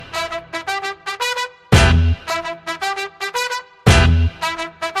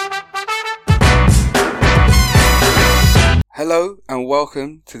Hello and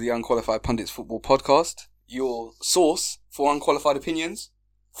welcome to the Unqualified Pundits Football Podcast, your source for unqualified opinions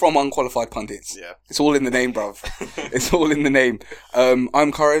from unqualified pundits. Yeah. It's all in the name, bruv. It's all in the name.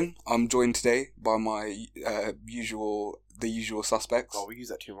 I'm Curran. I'm joined today by my usual suspects. Oh, we use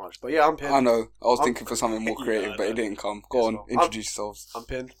that too much. But yeah, I'm Pin. I know. I was thinking for something more creative, but it didn't come. Go on, introduce yourselves. I'm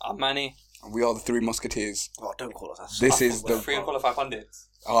Pin. I'm Manny. We are the Three Musketeers. Oh, don't call us that. This is the... Three unqualified pundits.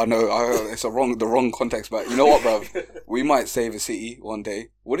 Oh no, it's the wrong context, but you know what, bruv? We might save a city one day.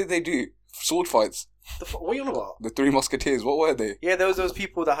 What did they do? Sword fights. What are you on about? The Three Musketeers, what were they? Yeah, there was those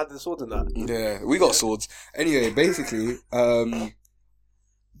people that had the swords and that. Yeah, we got swords. Anyway, basically,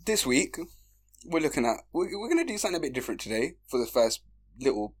 this week, we're looking at... We're going to do something a bit different today for the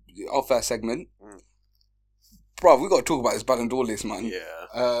our first segment. Bruv, we got to talk about this Ballon d'Or list, man.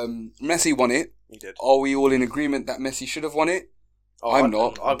 Yeah. Messi won it. He did. Are we all in agreement that Messi should have won it? I'm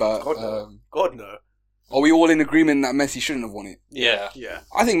not, but... God, no. Are we all in agreement that Messi shouldn't have won it? Yeah.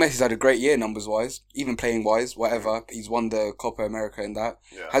 I think Messi's had a great year numbers-wise, even playing-wise, whatever. He's won the Copa America and that.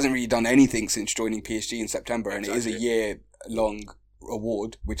 Yeah. Hasn't really done anything since joining PSG in September, and it is a Exactly. year-long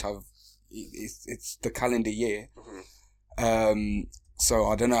award, which it's the calendar year. Mm-hmm. So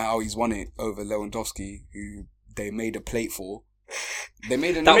I don't know how he's won it over Lewandowski, who they made a plate for. They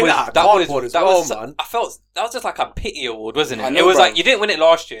made a... That cardboard as well, was man. I felt that was just like a pity award, wasn't it? I know, It was bro. like you didn't win it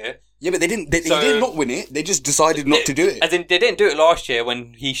last year. Yeah, but they didn't. They So- did not win it. They just decided not to do it. As in, they didn't do it last year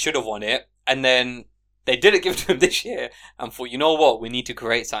when he should have won it, and then they didn't give it to him this year. And thought, you know what? We need to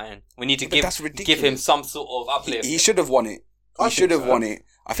create something. We need to But that's ridiculous. give him some sort of uplift. He should have won it. I He think should have so. won it.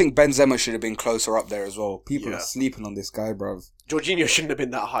 I think Benzema should have been closer up there as well. People Yeah. are sleeping on this guy, bruv. Jorginho shouldn't have been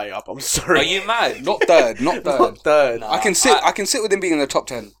that high up. I'm sorry. Are you mad? Not third. Not third. Not third. No. I can sit with him being in the top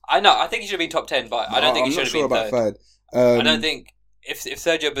 10. I know. I think he should have been top 10, but I don't think he should have been about third. third. I don't think if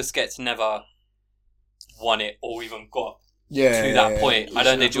Sergio Busquets never won it or even got to that point, I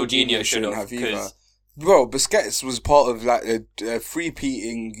don't think Jorginho should have either. because Bro, Busquets was part of like a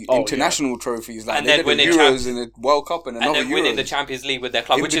three-peating international trophies. Like And they then did the winning Euros and the World Cup and another and then winning Euros. the Champions League with their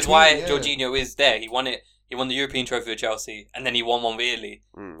club, In which is between, why yeah. Jorginho is there. He won it. He won the European trophy with Chelsea, and then he won one with Italy,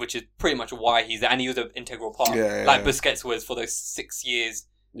 which is pretty much why he's there. And he was an integral part, Yeah, like yeah. Busquets was for those 6 years,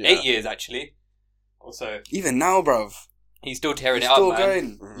 Yeah. 8 years actually. Also, Even now, bruv. he's still tearing He's it up, still man.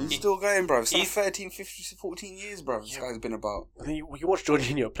 going. Mhm. He's still going, bruv. It's like He's- 13, 15, 14 years, bruv. This guy's been about. And then you watch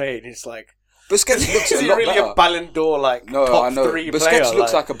Jorginho play and it's like... Busquets looks is a he lot really better. a Ballon d'Or, like, No, top I know. 3 Busquets player?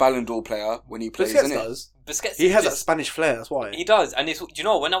 looks like a Ballon d'Or player when he plays, Busquets isn't it? does. Busquets, He has that just- Spanish flair, that's why. He does, and it's, do you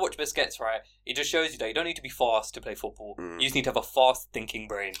know, when I watch Busquets, right, it just shows you that you don't need to be fast to play football. You just need to have a fast thinking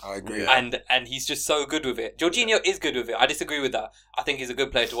brain. I agree. Yeah. And he's just so good with it. Jorginho is good with it. I disagree with that. I think he's a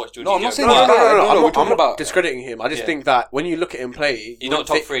good player to watch. Jorginho. No, I'm not saying but- he's bad. No, I'm we're not, talking I'm not about- discrediting him. I just Yeah. think that when you look at him play, He's you not wouldn't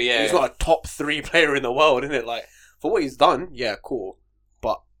top think- 3, yeah. He's not a top 3 player in the world, isn't it? Like, for what he's done, yeah, cool.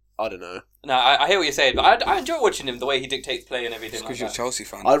 But, I don't know. No, I hear what you're saying, but I enjoy watching him, the way he dictates play and everything Just like because you're a that. Chelsea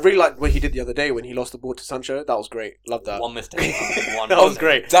fan. I really liked what he did the other day when he lost the ball to Sancho. That was great. Love that. One mistake. One That was mistake.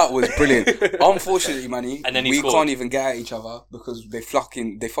 great. That was brilliant. Unfortunately, Manny, And then he we scored. can't even get at each other because they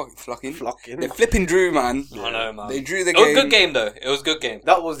fucking Flocking. they flipping drew, man. I know, man. They drew the It was game. a good game, though. It was a good game.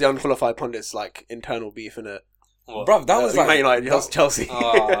 That was the unqualified pundits, like, internal beef, innit? What? Bruv, that was like Man United, that was Chelsea.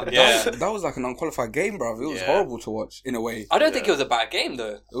 Yeah. that was like an unqualified game, bruv. It was Yeah. horrible to watch in a way. I don't think it was a bad game,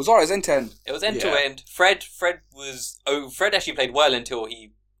 though. It was alright. It was end to end. It was end Yeah. to end. Fred actually played well until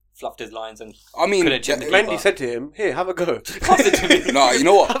he fluffed his lines and I mean, Could've chipped the yeah, keeper. Mendy said to him, here, have a go. passed it to me. no, you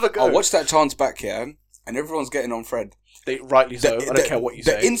know what? Have a go. I watched that chance back here, and everyone's getting on Fred. Rightly so. I don't care what you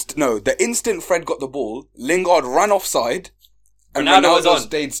say. The instant Fred got the ball, Lingard ran offside, and Ronaldo was Ronaldo on.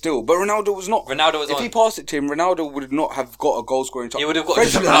 stayed still. But Ronaldo was not. Ronaldo was if on. he passed it to him, Ronaldo would not have got a goal scoring. He would have got Fred a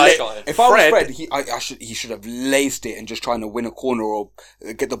should penalty have- shot. If I was Fred- Fred, he should have laced it and just trying to win a corner or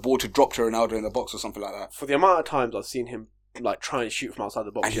get the ball to drop to Ronaldo in the box or something like that. For the amount of times I've seen him, like, try and shoot from outside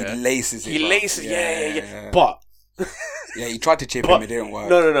the box, And yeah. he laces it. He bro. laces, yeah. But, Yeah, he tried to chip But- him, it didn't work.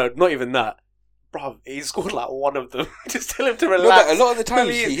 no, not even that. Bruv, he scored like one of them. Just tell him to No, relax. but a lot of the times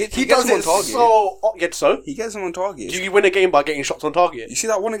Please. he does gets them on it target. so. He gets them on target. Do you win a game by getting shots on target? You see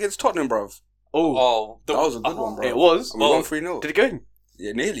that one against Tottenham, bruv? Oh, That was a good one, bro. It was. We Well, won 3-0. Did it go in?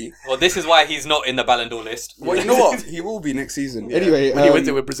 Yeah, nearly. Well, this is why he's not in the Ballon d'Or list. Well, you know what? He will be next season. Yeah. Anyway, when he wins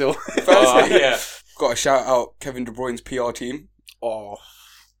it with Brazil. Yeah. got to shout out Kevin De Bruyne's PR team Oh,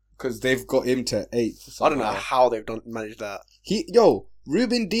 because they've got him to 8th. I don't know how they've managed that.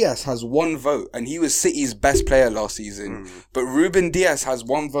 Ruben Diaz has 1 vote, and he was City's best player last season. But Ruben Diaz has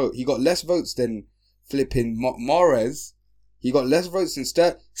 1 vote. He got less votes than flipping Mahrez. He got less votes than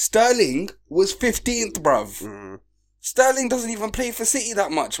Sterling was 15th, bruv. Sterling doesn't even play for City that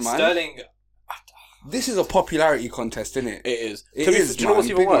much, man. Sterling, This is a popularity contest, isn't it? It is. It Do is, you know what's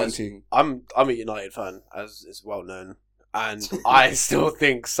man. even Big worse? man thing. I'm a United fan, as is well known, and I still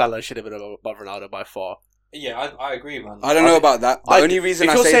think Salah should have been above Ronaldo by far. Yeah, I agree, man. I don't know about that. The only reason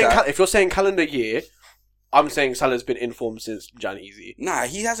I say that... if you're saying calendar year, I'm saying Salah's been in form since Jan easy. Nah,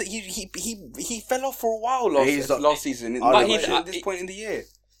 he hasn't. He fell off for a while last season. But At this point in the year,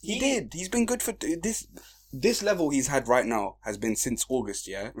 he did. He's been good for this. This level he's had right now has been since August,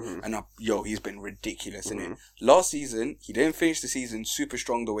 yeah? Mm-hmm. And he's been ridiculous, innit? Last season, he didn't finish the season super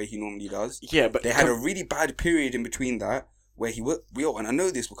strong the way he normally does. Yeah, but... They had a really bad period in between that where and I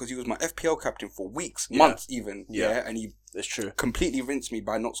know this because he was my FPL captain for weeks, months even, yeah? And he It's true. completely rinsed me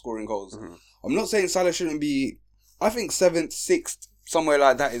by not scoring goals. I'm not saying Salah shouldn't be... I think 7th, 6th, somewhere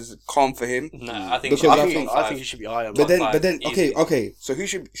like that is calm for him. No, I think he should be higher. But then, easily. okay. So who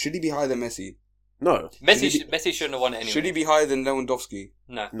should he be higher than Messi? No. Messi shouldn't have won it anyway. Should he be higher than Lewandowski?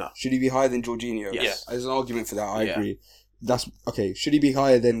 No. Should he be higher than Jorginho? Yes. There's an argument for that. I agree. That's okay. Should he be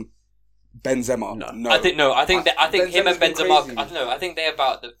higher than Benzema? No. I think him and been Benzema. crazy. I don't know. I think they're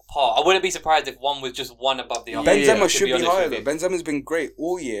about the par. I wouldn't be surprised if one was just one above the other. Benzema to should be honest higher. with Though. you. Benzema's been great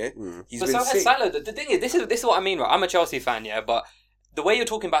all year. He's But been so has sick. Salah. The thing is, this is what I mean, right? I'm a Chelsea fan, yeah, but the way you're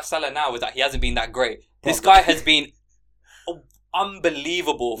talking about Salah now is that he hasn't been that great. This guy has been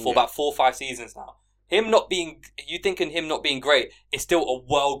unbelievable for about 4 or 5 seasons now. You thinking him not being great is still a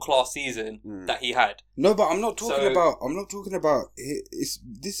world class season that he had. No, but I'm not talking about. It's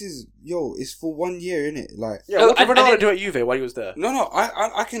for 1 year, innit? Like, what did Ronaldo do at Juve while he was there? no,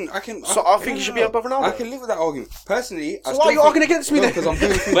 I can. So I think he should be above Ronaldo. I can live with that argument personally. So why are you arguing against me then? Because I'm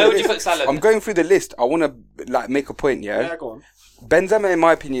going through. Where would you put Salah? I'm going through the list. I want to make a point. Yeah, go on. Benzema, in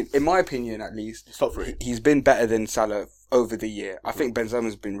my opinion at least, Top 3. He's been better than Salah over the year. I think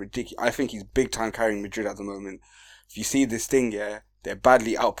Benzema's been ridiculous. I think he's big time carrying Madrid at the moment. If you see this thing, they're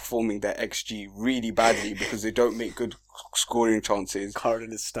badly outperforming their XG really badly because they don't make good scoring chances. Current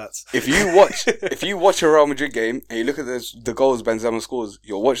in his stats. If you watch a Real Madrid game and you look at the goals Benzema scores,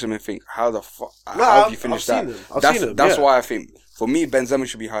 you'll watch them and think, how the fuck how have you finished that? I've seen them. That's why I think for me Benzema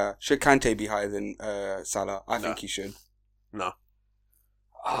should be higher. Should Kante be higher than Salah? I think he should. No.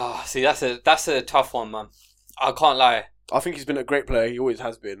 See, that's a tough one, man. I can't lie. I think he's been a great player. He always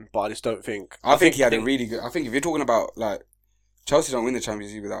has been, but I just don't think. I think he had a really good. I think if you're talking about like Chelsea don't win the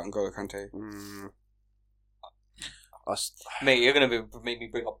Champions League without N'Golo Kante. Mate, you're gonna make me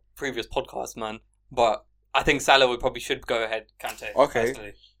bring up previous podcasts, man. But I think Salah should go ahead Kante. Okay.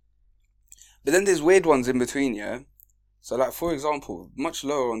 Personally. But then there's weird ones in between, yeah. So like for example, much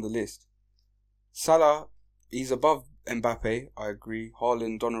lower on the list, Salah, he's above Mbappe. I agree.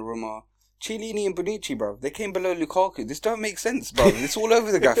 Haaland, Donnarumma. Chiellini and Bonucci, bro. They came below Lukaku. This don't make sense, bro. It's all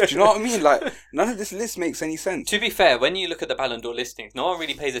over the gaff. Do you know what I mean? Like, none of this list makes any sense. To be fair, when you look at the Ballon d'Or listings, no one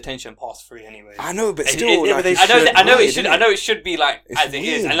really pays attention past 3 anyway. I know, but still, I know it should be like it's as it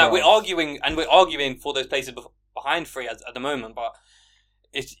is, weird, and like bro. we're arguing for those places behind 3 at the moment, but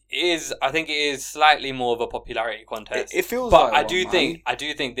it is. I think it is slightly more of a popularity contest. It feels, but like I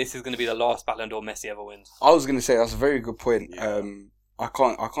do think this is going to be the last Ballon d'Or Messi ever wins. I was going to say that's a very good point. Yeah. I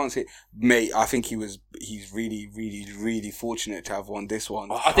can't say, mate. I think he's really, really, really fortunate to have won this one.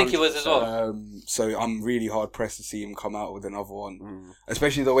 I think he was as well. So I'm really hard pressed to see him come out with another one,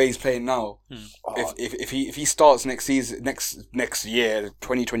 especially the way he's playing now. If he starts next season, next year,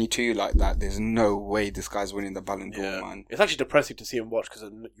 2022 like that, there's no way this guy's winning the Ballon d'Or, man. It's actually depressing to see him watch because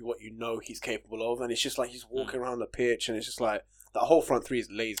of what he's capable of, and it's just like he's walking around the pitch, and it's just like. That whole front 3 is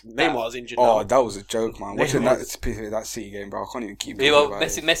lazy. Neymar's injured now. Oh, that was a joke, man. Watching that City game, bro, I can't even keep talking about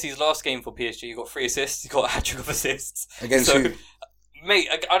it. Messi's last game for PSG, he got 3 assists. He got a hat-trick of assists. Against who? Mate,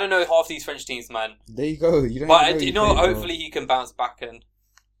 I don't know half these French teams, man. There you go. Hopefully he can bounce back and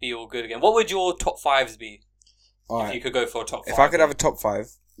be all good again. What would your top 5s be? If you could go for a top 5. If I could have a top 5.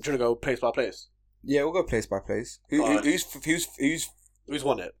 Do you want to go place by place? Yeah, we'll go place by place. Who's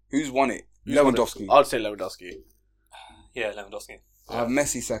won it? Who's won it? Lewandowski. I'd say Lewandowski. Yeah, Lewandowski. I have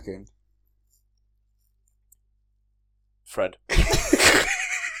Messi second. Fred.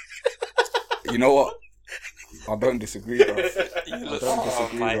 You know what? I don't disagree, bro.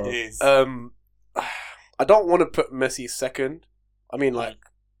 I don't want to put Messi second. I mean, like,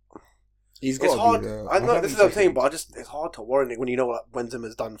 he's got. It's hard. I know this is what I'm saying, but it's hard to warrant it when you know what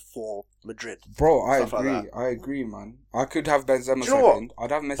Benzema's done for Madrid. Bro, I agree, man. I could have Benzema second.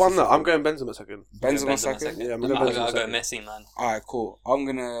 I'd have Messi second. I'm going Benzema second. Benzema second? Yeah, I'm going going to go Messi, man. Alright, cool. I'm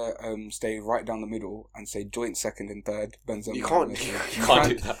gonna stay right down the middle and say joint second and third. Benzema. You can't. You can't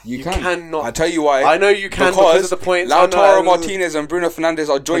do that. You cannot. I tell you why. I know you can because of the points. Lautaro Martinez and Bruno Fernandes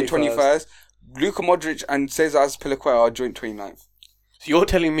are joint 21st. Luka Modric and Cesar Azpilicueta are joint 29th. So you're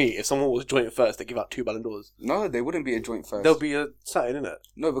telling me if someone was joint first, they give out 2 Ballon d'Ors? No, they wouldn't be a joint first. There'll be a something in it.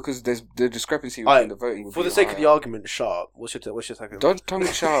 No, because there's the discrepancy between the voting. For the sake of the argument, Sharp. What's your second? Don't tell me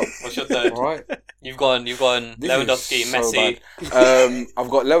Sharp. What's your third? All right. You've gone Lewandowski, Messi. I've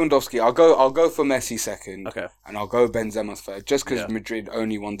got Lewandowski. I'll go for Messi second. Okay. And I'll go Benzema third, just because Madrid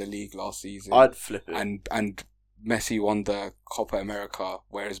only won the league last season. I'd flip it. And Messi won the Copa America,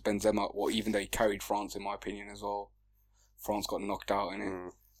 whereas Benzema, well, even though he carried France, in my opinion, as well, France got knocked out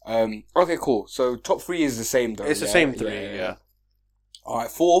in it. Okay, cool. So top 3 is the same though. It's the same 3, yeah. All right,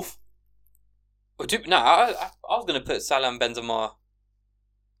 fourth. I was gonna put Salah and Benzema.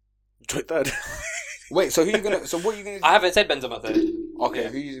 Joint third. Wait, so who you gonna? So what are you gonna? I haven't said Benzema third. Okay,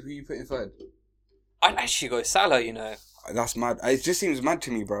 who you putting third? I'd actually go Salah. You know. That's mad. It just seems mad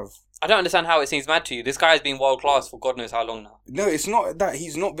to me, bruv. I don't understand how it seems mad to you. This guy has been world class for God knows how long now. No, it's not that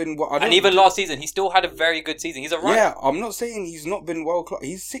he's not been. And even last season, he still had a very good season. He's alright. Yeah, I'm not saying he's not been world class.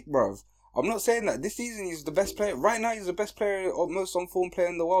 He's sick, bruv. I'm not saying that. This season he's the best player. Right now he's the best player, or most on-form player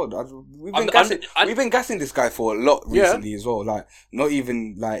in the world. We've been gassing this guy for a lot recently as well. Like, not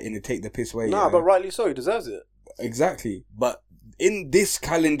even like in a take the piss way. Nah, but rightly so. He deserves it. Exactly. But in this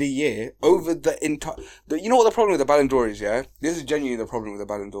calendar year, over the entire... You know what the problem with the Ballon d'Or is, yeah? This is genuinely the problem with the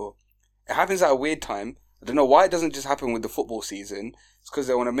Ballon d'Or. It happens at a weird time. I don't know why it doesn't just happen with the football season. It's because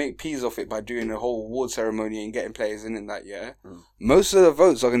they want to make peas off it by doing a whole award ceremony and getting players in that year. Most of the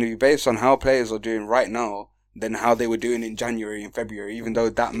votes are going to be based on how players are doing right now than how they were doing in January and February, even though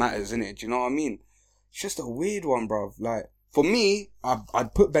that matters, innit? Do you know what I mean? It's just a weird one, bruv. Like, for me,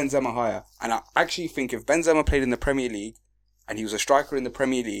 I'd put Benzema higher. And I actually think if Benzema played in the Premier League and he was a striker in the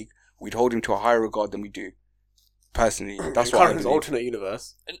Premier League, we'd hold him to a higher regard than we do. Personally, that's what I believe. Alternate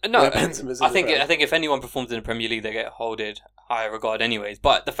universe. No, I think if anyone performs in the Premier League, they get holded higher regard, anyways.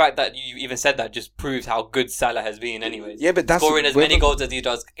 But the fact that you even said that just proves how good Salah has been, anyways. Yeah, but that's scoring as many goals as he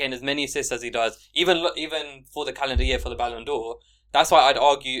does, getting as many assists as he does, even for the calendar year for the Ballon d'Or. That's why I'd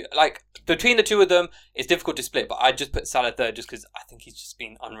argue, like, between the two of them, it's difficult to split. But I'd just put Salah third, just because I think he's just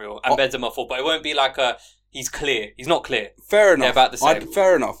been unreal, and Benzema fourth. But it won't be like he's clear. He's not clear. Fair enough. They're about the same.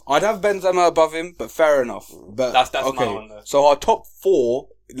 Fair enough. I'd have Benzema above him, but fair enough. But that's okay. My one, though. So our top 4,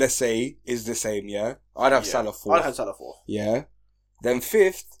 let's say, is the same. Yeah, I'd have Salah 4th. I'd have Salah 4th. Yeah. Then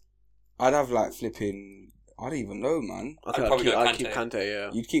 5th, I'd have like flipping. I don't even know, man. I'd keep Kante. Yeah.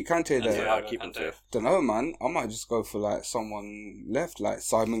 You'd keep Kante there. Yeah, I'd keep him 5th. Don't know, man. I might just go for like someone left, like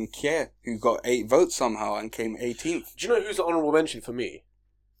Simon Kjaer, who got 8 votes somehow and came 18th. Do you know who's the honourable mention for me?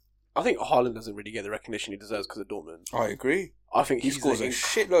 I think Haaland doesn't really get the recognition he deserves because of Dortmund. I agree. I think he scores a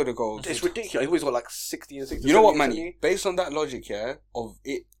shitload of goals. It's ridiculous. He's always got like 60 and 60. You know what, Manny? Based on that logic, yeah, of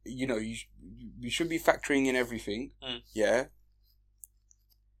it, you know, you should be factoring in everything. Yeah.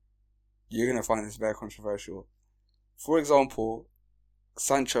 You're gonna find this very controversial. For example,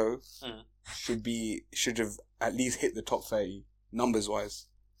 Sancho should have at least hit the top 30 numbers wise.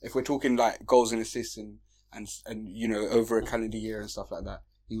 If we're talking like goals and assists and you know, over a calendar year and stuff like that.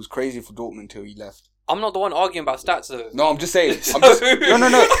 He was crazy for Dortmund until he left. I'm not the one arguing about stats though. No, I'm just saying.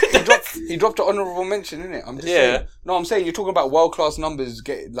 No. He dropped an honourable mention, innit? I'm just saying. No, I'm saying you're talking about world class numbers,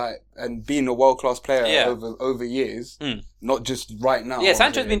 and being a world class player over years, not just right now. Yeah,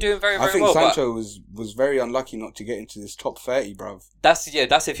 Sancho's been doing very, very well. I think Sancho was very unlucky not to get into this top 30, bruv. That's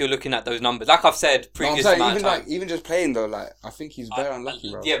if you're looking at those numbers. Like I've said previously, even just playing though, like I think he's very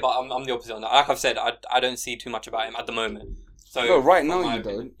unlucky, bruv. Yeah, but I'm the opposite on that. Like I've said, I don't see too much about him at the moment. So no, right now you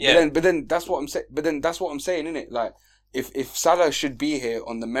don't. Yeah. But then that's what I'm saying. But then that's what I'm saying, innit? Like, if Salah should be here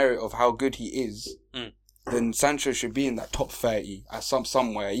on the merit of how good he is, then Sancho should be in that top 30 at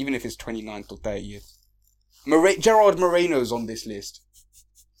somewhere, even if it's 29th or 30th. Gerard Moreno's on this list.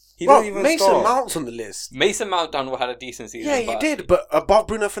 He doesn't even Mason start. Mount's on the list. Mason Mount had a decent season. Yeah, he did, but above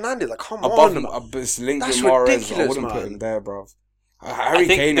Bruno Fernandes, like come on. It's linked That's with Mahrez. ridiculous, I wouldn't put him there, bruv. I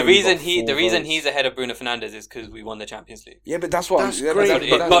think the reason he's ahead of Bruno Fernandes is because we won the Champions League. Yeah, but that's what. That's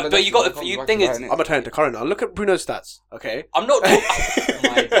great. But you think it's. I'm gonna turn to Current now. Look at Bruno's stats. Okay. I'm not. Oh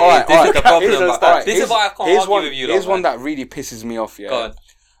my God. All right. This is why I can't argue with you. Here's one that really pisses me off. Yeah. Go on.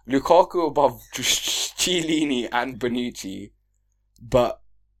 Lukaku above Chiellini and Bonucci, but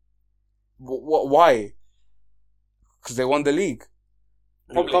why? Because they won the league.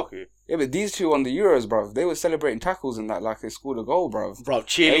 Lukaku. Yeah, but these two won the Euros, bruv. They were celebrating tackles and that like they scored a goal, bruv. Bruv,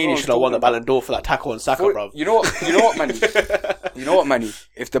 Chiellini should have won the Ballon d'Or for that tackle on Saka, bruv. You know what, Manny? You know what, Manny?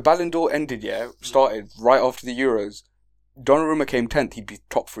 If the Ballon d'Or started right after the Euros, Donnarumma came 10th, he'd be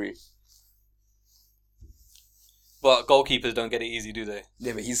top 3. But goalkeepers don't get it easy, do they?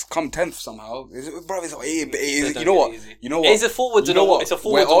 Yeah, but he's come 10th somehow. Bro, They don't you know what? get it easy. You know what? It's a forwards You know award. what? It's a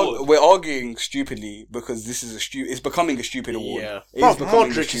forwards award. We're arguing stupidly because this is it's becoming a stupid award. Yeah. It Bro, is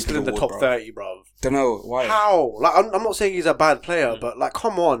becoming a Modric is stupid still in the award, top bro. 30, bro. Don't know why. How? Like, I'm not saying he's a bad player, but like,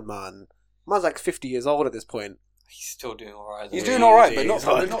 come on, man. Man's like 50 years old at this point. He's still doing alright. He's Yeah, doing all right, he but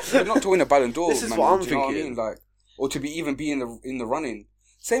is. we're not to win a Ballon d'Or. This is man, what I'm do you know what I thinking. mean? Like, or to be in the running.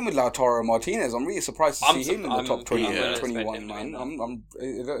 Same with Lautaro Martinez. I'm really surprised to see him in the top 20, yeah, 21, man.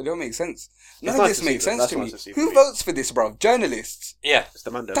 It don't make sense. None It's of nice this to see makes that. sense That's to me. nice to see Who for me. votes for this, bruv? Journalists. Yeah. It's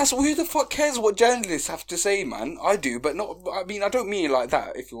the man. That's who the fuck cares what journalists have to say, man. I do, but not. I mean, I don't mean it like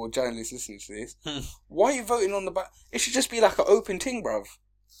that. If you're a journalist listening to this, why are you voting on the back? It should just be like an open thing, bruv.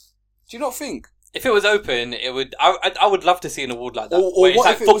 Do you not think? If it was open, it would. I would love to see an award like that. Or where it's what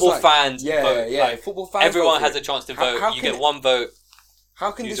like if it was football like- fans Yeah, vote. yeah. Like, Football fans. everyone vote for has it. a chance to How- vote. how You can get it- one vote.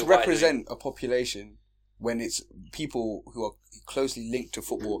 How can Use this it widely. represent a population when it's people who are closely linked to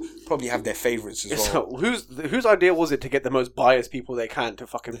football probably have their favourites as well? So, whose idea was it to get the most biased people they can to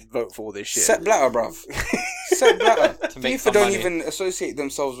fucking vote for all this shit? Sepp Blatter, bruv. Sepp Blatter. To make FIFA some don't money. even associate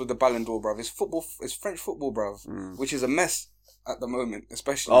themselves with the Ballon d'Or, bruv. It's football. It's French football, bruv, which is a mess at the moment,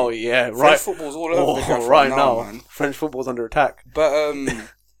 especially. Oh yeah, French right. football's all over the gaff right now, man. French football's under attack. But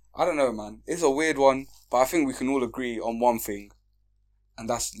I don't know, man. It's a weird one, but I think we can all agree on one thing, and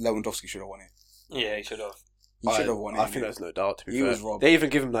that's Lewandowski should have won it. Yeah, he should have. He should have won it. I think there's no doubt. To be He fair, was robbed. they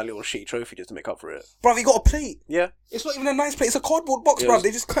even give him that little shitty trophy just to make up for it. Bruv, he got a plate. Yeah, It's not even a nice plate. It's a cardboard box, Yeah, bruv. it was-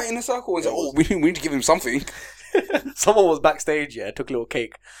 They just cut it in a circle and say, it "Oh, was- we need to give him something." someone was backstage. Yeah, took a little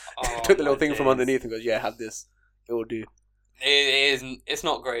cake, Oh, took the little my thing from days. underneath and goes, "Yeah, have this. It will do." It is. It's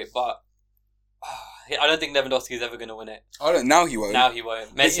not great, but I don't think Lewandowski is ever going to win it. I don't. Now he won't. Now he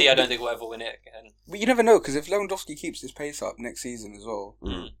won't. But Messi, you- I don't think will ever win it again. But you never know, because if Lewandowski keeps his pace up next season as well,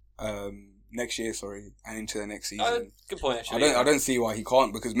 Mm. next year, and into the next season, Good point. Actually, I don't see why he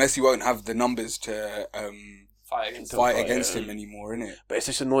can't, because Messi won't have the numbers to fight against. fight fight, against yeah. him anymore, innit? But it's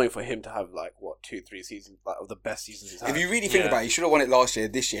just annoying for him to have like 2-3 seasons like of the best seasons he's had. If you really think Yeah. about it, he should have won it last year,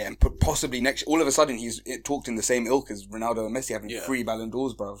 this year, and possibly next. All of a sudden, he's talked in the same ilk as Ronaldo and Messi having Yeah. 3 Ballon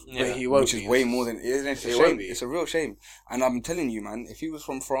d'Ors, bruv. Yeah. But he won't Which is be. way more than it's a He won't shame. be. It's a real shame, and I'm telling you, man. If he was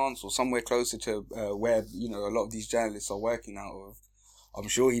from France or somewhere closer to where a lot of these journalists are working out of, I'm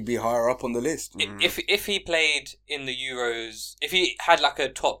sure he'd be higher up on the list. If he played in the Euros, if he had like a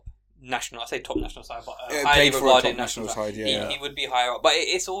top national, I say top national side, but Yeah, highly played for a regarded top national side, he, yeah. he would be higher up. But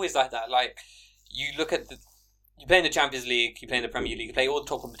it's always like that. Like you look at you play in the Champions League, you play in the Premier League, you play all the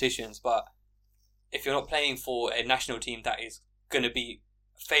top competitions, but if you're not playing for a national team that is going to be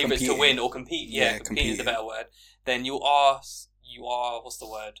favourites to Competing. win or compete, compete is the better word, then you are what's the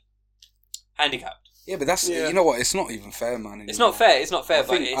word? Handicapped. Yeah, but that's Yeah. you know what? It's not even fair, man. Anymore. It's not fair. It's not fair, I think-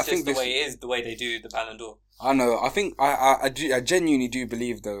 but I it's think just the this- way it is. The way they do the Ballon d'Or. I know. I think I genuinely do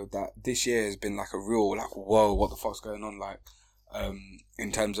believe though that this year has been like a real like whoa, what the fuck's going on? Like,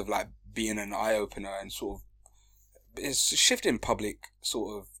 in terms of like being an eye opener and sort of it's shifting public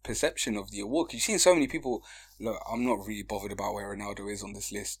sort of perception of the award. 'Cause you've seen so many people. Look, I'm not really bothered about where Ronaldo is on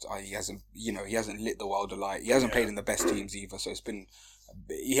this list. He hasn't lit the world alight. He hasn't played in the best teams either. So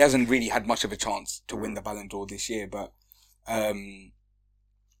he hasn't really had much of a chance to win the Ballon d'Or this year. But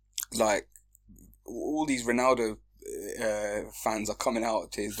like all these Ronaldo fans are coming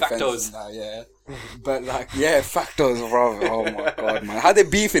out to his defense Factos. now, yeah. But like, yeah, factos, bro. Oh my god, man, how they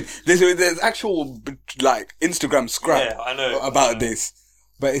beefing? There's actual like Instagram scrap Yeah, I know. about this,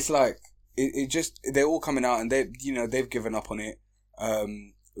 but it's like it just they're all coming out and they've given up on it.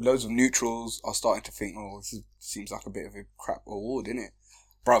 Loads of neutrals are starting to think, oh, seems like a bit of a crap award, isn't it?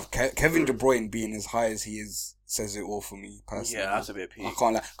 Bruv, Kevin De Bruyne being as high as he is says it all for me personally. Yeah, that's a bit peak. I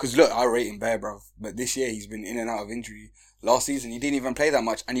can't lie. Because look, I rate him bare, bruv. But this year he's been in and out of injury. Last season he didn't even play that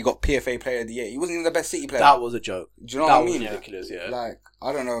much and he got PFA Player of the Year. He wasn't even the best City player. That was a joke. Do you know That what I was mean? ridiculous. Yeah. Like,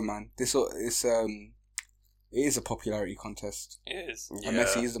 I don't know, man. It is a popularity contest. It is. And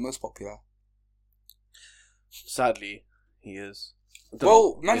Messi is the most popular. Sadly, he is.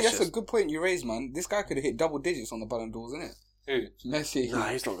 Well, man, that's a good point you raised, man. This guy could have hit double digits on the Ballon d'Ors, isn't it? Who? Messi. Nah,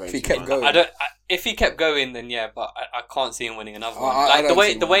 he's not going If he to, kept man. going. If he kept going, then yeah, but I can't see him winning another one. I Like don't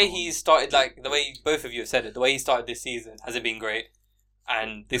see the him way winning he started, like the way both of you have said it, the way he started this season hasn't been great,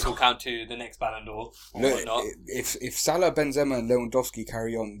 and this will count to the next Ballon d'Or or Look, whatnot. if Salah, Benzema, and Lewandowski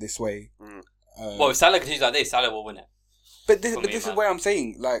carry on this way, Well, if Salah continues like this, Salah will win it. But this, For but me, this is man. where I'm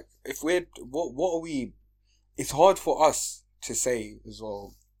saying, like, if we're what are we? It's hard for us to say as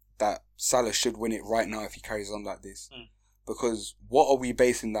well that Salah should win it right now if he carries on like this, because what are we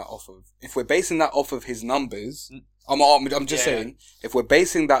basing that off of? If we're basing that off of his numbers, I'm just saying, if we're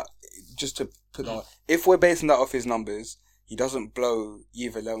basing that just to put that, if we're basing that off his numbers, he doesn't blow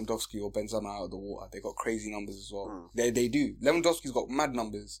either Lewandowski or Benzema out of the water. They got crazy numbers as well. They do. Lewandowski's got mad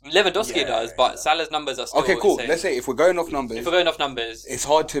numbers. Lewandowski does, but Salah's numbers are still Okay, cool. insane. Let's say if we're going off numbers, it's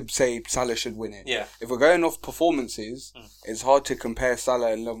hard to say Salah should win it. Yeah. If we're going off performances, it's hard to compare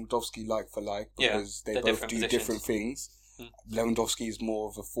Salah and Lewandowski like for like because they both do different things. Lewandowski is more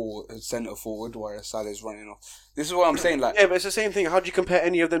of a centre forward, whereas Salah's running off. This is what I'm saying. Like, yeah, but it's the same thing. How do you compare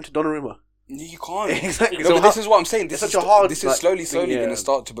any of them to Donnarumma? You can't. Exactly. No, but this is what I'm saying. This is slowly thing, going to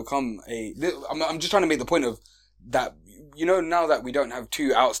start to become I'm just trying to make the point of that. You know, now that we don't have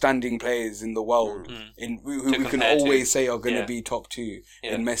two outstanding players in the world, who we can always say are going to be top two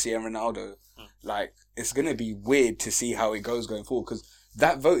in Messi and Ronaldo, like it's going to be weird to see how it goes going forward because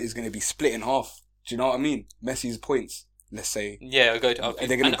that vote is going to be split in half. Do you know what I mean? Messi's points, let's say. Yeah, it'll go to other people.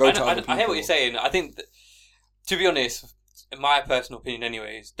 They're going to go to other people. I hear what you're saying. I think, to be honest, in my personal opinion,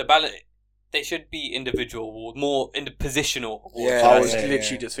 anyways, the ballot. They should be individual awards, more in the positional awards. Yeah, I was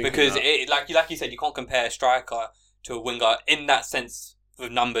literally just thinking because like you said, you can't compare a striker to a winger in that sense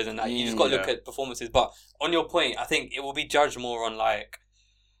with numbers and that. You just got to look at performances. But on your point, I think it will be judged more on like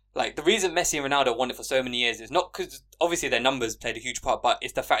the reason Messi and Ronaldo won it for so many years is not because obviously their numbers played a huge part, but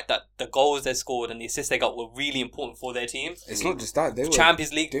it's the fact that the goals they scored and the assists they got were really important for their team. It's not just that they were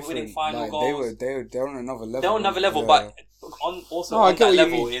Champions League different. winning final goals. They're on another level. They're on another level, but on that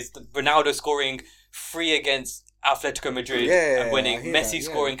level is Ronaldo scoring 3 against Atletico Madrid and winning. Messi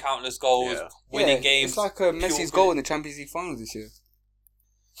scoring countless goals, winning games. It's like Messi's goal in the Champions League finals this year.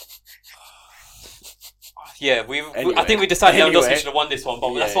 Yeah, I think we decided Lewandowski should have won this one,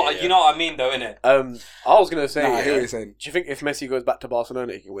 but that's what you know what I mean, though, innit? I was gonna say, I hear what you're saying. Do you think if Messi goes back to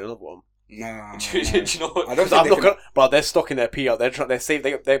Barcelona, he can win another one? No. Do you know what? I don't think bro, they're stocking their PR.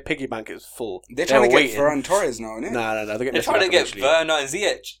 Their piggy bank is full. They're trying to get Ferran Torres now, innit? No. They're trying to get Werner and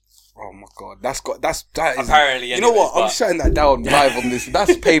Ziyech. Oh my god, that is apparently. You know what? I'm shutting that down live on this.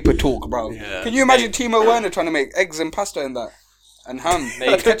 That's paper talk, bro. Yeah. Can you imagine Timo Werner trying to make eggs and pasta in that? And ham,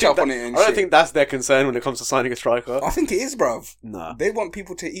 ketchup on it and shit. I don't think that's their concern when it comes to signing a striker. I think it is, bruv. Nah. They want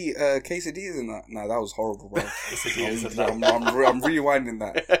people to eat quesadillas and that. Nah, that was horrible, bro. I'm rewinding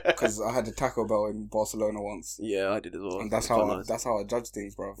that because I had a Taco Bell in Barcelona once. Yeah, I did as well. And that's how I judge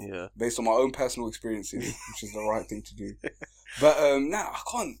things, bruv. Yeah. Based on my own personal experiences, which is the right thing to do. But I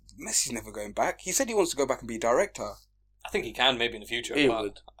can't. Messi's never going back. He said he wants to go back and be director. I think he can maybe in the future. He but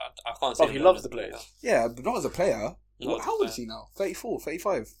would. I can't say he loves the players. Yeah, but not as a player. How old is he now? 34,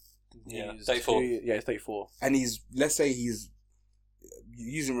 35? Yeah, 34. He's 34. And let's say he's,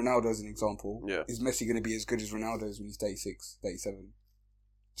 using Ronaldo as an example, is Messi going to be as good as Ronaldo is when he's 36, 37?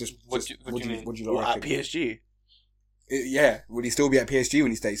 What do you reckon? At PSG? Would he still be at PSG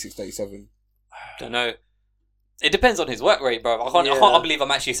when he's 36, 37? Don't know. It depends on his work rate, bro. I can't believe I'm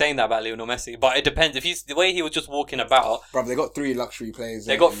actually saying that about Lionel Messi. But it depends. If he's the way he was just walking about, bro. They got 3 luxury players.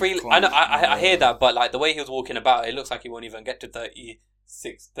 They got 3. I know. I hear that, but like the way he was walking about, it looks like he won't even get to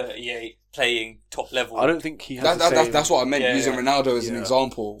 36, 38 playing top level. I don't think he has. That's what I meant. Using Ronaldo as an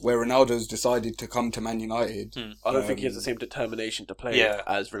example, where Ronaldo's decided to come to Man United. I don't think he has the same determination to play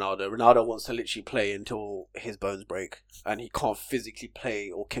as Ronaldo. Ronaldo wants to literally play until his bones break, and he can't physically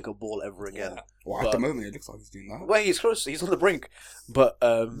play or kick a ball ever again. Well, at the moment, it looks like he's doing that. Well, he's close. He's on the brink. But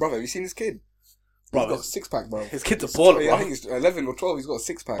brother, have you seen his kid? He's got a 6-pack, bro. His kid's a baller, bro. I think he's 11 or 12. He's got a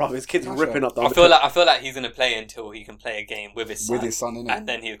 6-pack. Bro, his kid's ripping up. I feel like he's gonna play until he can play a game with his son. Innit? And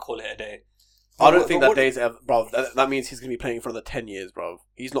then he'll call it a day. I don't think that day's ever, bro. That means he's gonna be playing for another 10 years, bro.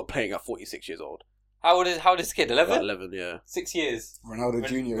 He's not playing at 46 years old. How old is his kid? 11? 11, yeah. 6 years. Ronaldo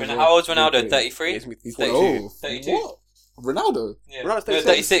Jr. How old's Ronaldo? 33? He's 32. 32. What? Ronaldo? Yeah. Ronaldo's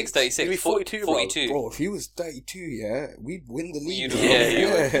 36. He'd be 42, 42. Bro, if he was 32, we'd win the league.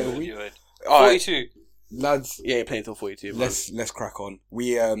 You would. 42. Lads, you're playing till 42. Let's crack on.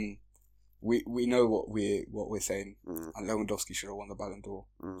 We know what we're saying, and Lewandowski should have won the Ballon d'Or.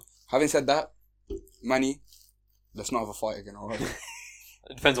 Having said that, Manny, let's not have a fight again, alright?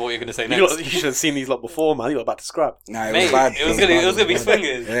 It depends on what you're going to say next. You should have seen these lot before, man. You were about to scrap. Nah, it was bad. It was going to be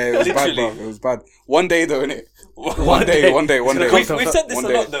swingers. Yeah, it was bad, bro. It was bad. One day, though, innit? One day. We've said this a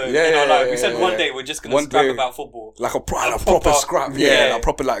lot, though. We said one day we're just going to scrap about football. Like a proper scrap. Yeah, like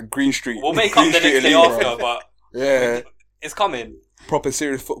proper like Green Street. We'll make up the next day after, but yeah, it's coming. Proper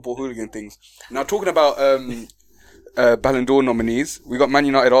serious football hooligan things. Now, talking about Ballon d'Or nominees, we got Man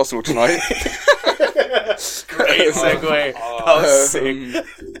United Arsenal tonight. Great segue. That was sick.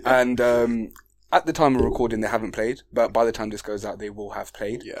 And at the time of recording, they haven't played, but by the time this goes out, they will have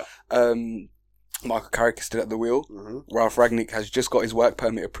played. Yeah. Michael Carrick is still at the wheel. Mm-hmm. Ralph Rangnick has just got his work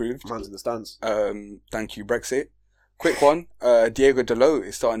permit approved. Man's in the stands. Thank you, Brexit. Quick one. Diego Dalot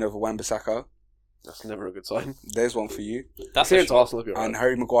is starting over Wan-Bissaka. That's never a good sign. There's one for you. That's against Arsenal. And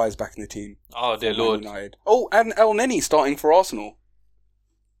Harry Maguire's back in the team. Oh dear Lord. United. Oh, and El Neni starting for Arsenal.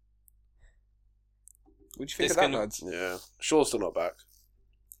 What do you think of that, lads? Yeah. Shaw's still not back.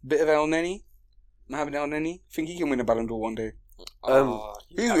 Bit of El Neni. Mohamed El Neni. Think he can win a Ballon d'Or one day.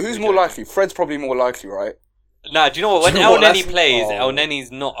 Who's more likely? Fred's probably more likely, right? Nah, do you know what? When El Neni plays, El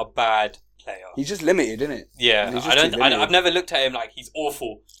Neni's not a bad player. He's just limited, isn't it? Yeah, I've never looked at him like he's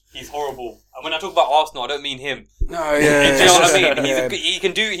awful. He's horrible. And when I talk about Arsenal, I don't mean him. No, yeah. Do you know what I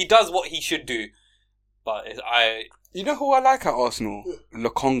mean? He does what he should do. But You know who I like at Arsenal?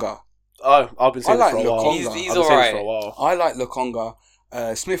 Lokonga. Oh, I've been saying I like this for a while. He's alright. I like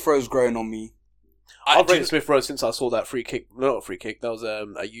Lokonga. Smith Rowe's growing on me. I've rated Smith Rowe since I saw that free kick. Not a free kick. That was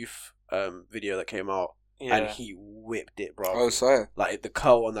a youth video that came out, and he whipped it, bro. Oh, sorry. Like the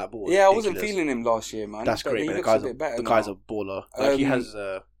curl on that ball. Yeah, I wasn't feeling him last year, man. That's great. He But the guy's a baller. Like he has.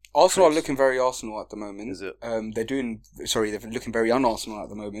 Arsenal are looking very Arsenal at the moment. Is it? They're looking very un-Arsenal at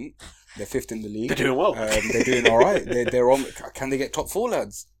the moment. They're 5th in the league. They're doing well. They're doing all right. They're on. Can they get top 4,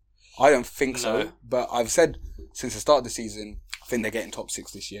 lads? I don't think so. But I've said since the start of the season, I think they're getting top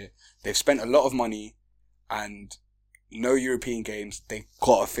 6 this year. They've spent a lot of money and no European games. They've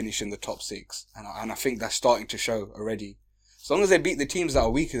got to finish in the top 6. And I think that's starting to show already. As long as they beat the teams that are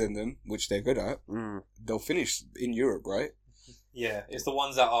weaker than them, which they're good at, they'll finish in Europe, right? Yeah, it's the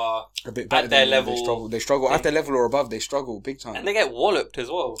ones that are a bit better at their level. They struggle. At their level or above, they struggle big time. And they get walloped as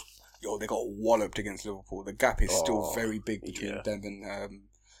well. Yo, they got walloped against Liverpool. The gap is still very big between them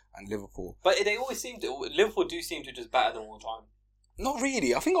and Liverpool. But they always seem to... Liverpool do seem to just batter them all the time. Not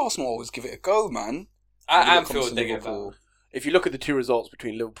really. I think Arsenal always give it a go, man. At Anfield, they get better. If you look at the 2 results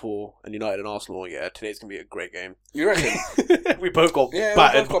between Liverpool and United and Arsenal, today's going to be a great game. You reckon? we both got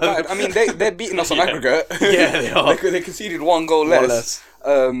battered. I mean, they're beating us on aggregate. Yeah, they are. They conceded 1 goal less.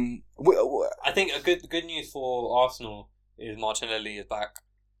 I think a good news for Arsenal is Martinelli is back.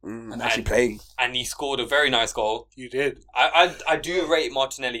 And actually playing. And he scored a very nice goal. You did. I do rate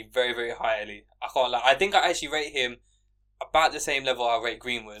Martinelli very, very highly. I can't lie. I think I actually rate him about the same level I rate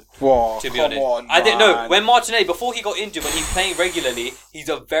Greenwood. Whoa, to be honest. I didn't know when Martinelli, before he got injured, when he's playing regularly, he's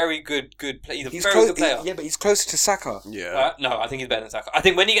a very good player. He's a very good player. Yeah, but he's closer to Saka. Yeah. No, I think he's better than Saka. I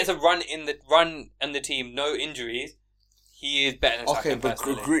think when he gets a run in the team, no injuries, he is better than Saka. Okay,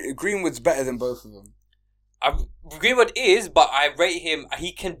 but Greenwood's better than both of them. Greenwood is, but I rate him.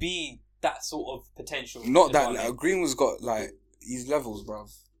 He can be that sort of potential. Not that. Well. Greenwood's got these levels,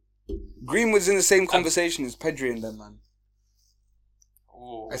 bruv. Greenwood's in the same conversation as Pedri and them, man.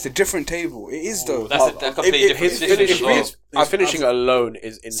 It's a different table. It is though. That's a completely different position. His finishing alone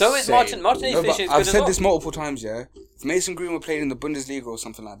is insane. So is Martinelli's finishing. I've said this multiple times. Yeah, if Mason Greenwood played in the Bundesliga or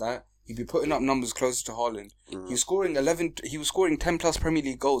something like that, he'd be putting up numbers closer to Haaland. He was scoring 11. He was scoring 10 plus Premier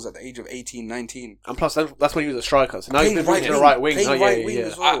League goals at the age of 18, 19. And plus, that's when he was a striker. So now he's moving to the right wing.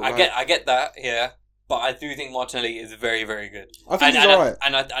 As well. I get that. Yeah. But I do think Martinelli is very, very good. I think he's alright.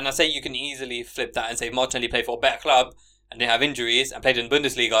 And I say you can easily flip that and say if Martinelli played for a better club and they have injuries and played in the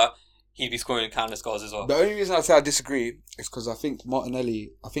Bundesliga, he'd be scoring countless goals as well. The only reason I say I disagree is because I think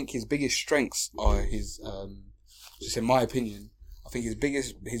Martinelli, his biggest strengths are his, just in my opinion, I think his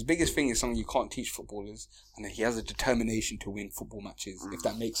biggest thing is something you can't teach footballers, and that he has a determination to win football matches, if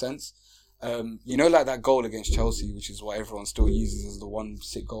that makes sense. Like that goal against Chelsea, which is what everyone still uses as the one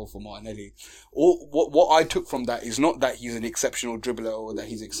sick goal for Martinelli. What I took from that is not that he's an exceptional dribbler or that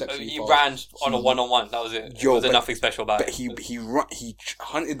he's exceptionally fast. Ran on a one-on-one. That was it. There was nothing special about it. But he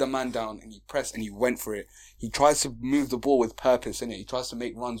hunted the man down and he pressed and he went for it. He tries to move the ball with purpose, innit? He tries to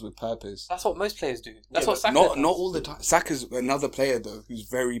make runs with purpose. That's what most players do. That's what Saka does. Not all the time. Saka's another player though who's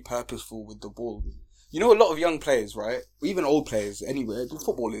very purposeful with the ball. You know, a lot of young players, right? Or even old players, anywhere,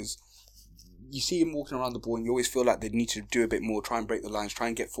 footballers. You see him walking around the ball and you always feel like they need to do a bit more, try and break the lines, try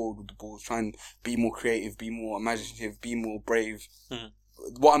and get forward with the ball, try and be more creative, be more imaginative, be more brave.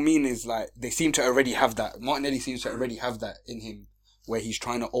 What I mean is they seem to already have that. Martinelli seems to already have that in him, where he's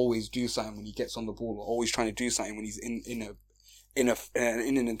trying to always do something when he gets on the ball, or always trying to do something when he's in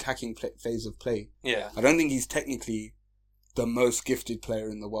an attacking phase of play. Yeah. I don't think he's technically the most gifted player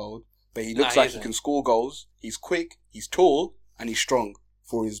in the world, but he looks like he can score goals. He's quick, he's tall, and he's strong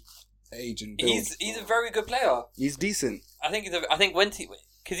for his age and build. He's a very good player. He's decent. I think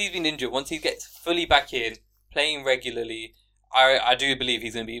because he's been injured, once he gets fully back in, playing regularly, I do believe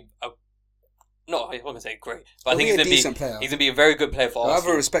he's going to be not I'm not gonna say great, but I He'll think be he's a gonna decent player. He's gonna be a very good player for He'll have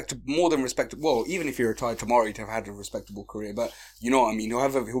Arsenal. more than respectable. Well, even if he retired tomorrow, he'd have had a respectable career. But you know what I mean.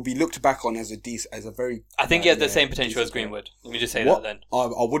 He'll be looked back on as a very. I think he has the same potential as Greenwood. Let me just say that then. I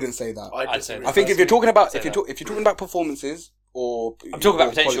wouldn't say that. I'd say that. I think if you're talking about if you're talking about performances. I'm talking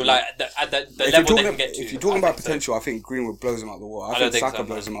about potential, like at the level they can get to. If you're talking about potential, I think Greenwood blows him out the water. I think Saka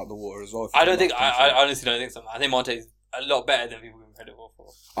blows him out the water as well. I honestly don't think so. I think Monte's a lot better than people give him credit for.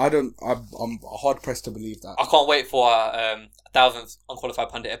 I'm hard pressed to believe that. I can't wait for our 1,000th Unqualified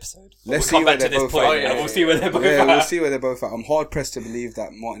Pundit episode. Let's see where they're both at. We'll see where they're both at. Yeah, we'll see where they're both at. I'm hard pressed to believe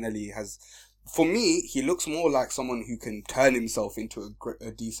that Martinelli has. For me, he looks more like someone who can turn himself into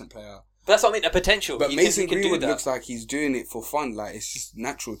a decent player. But that's what I mean, a potential. But Mason Greenwood looks like he's doing it for fun. Like, it's just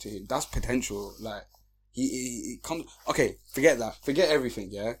natural to him. That's potential. Like, he comes... Okay, forget that. Forget everything,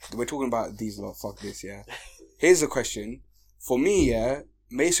 yeah? We're talking about these lot. Fuck this, yeah? Here's the question. For me, yeah,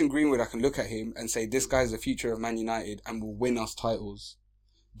 Mason Greenwood, I can look at him and say, this guy's the future of Man United and will win us titles.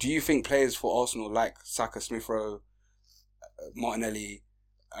 Do you think players for Arsenal like Saka, Smith Rowe, Martinelli,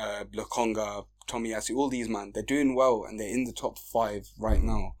 Lokonga, Tomiyasu, all these, man, they're doing well and they're in the top 5 right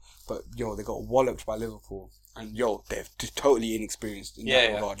now. But, they got walloped by Liverpool. And, they're totally inexperienced in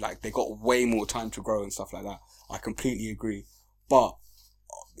that regard. Like, they got way more time to grow and stuff like that. I completely agree. But,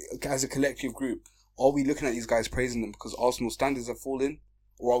 as a collective group, are we looking at these guys praising them because Arsenal standards have fallen?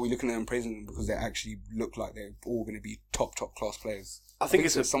 Or are we looking at them praising them because they actually look like they're all going to be top class players? I think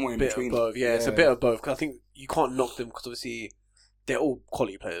it's somewhere in between. Of both. Yeah, it's a bit of both. Because I think you can't knock them because, obviously, they're all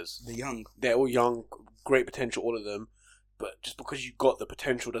quality players. They're all young, great potential, all of them. But just because you got the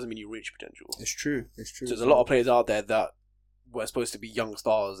potential doesn't mean you reach potential. It's true. So there's a lot of players out there that were supposed to be young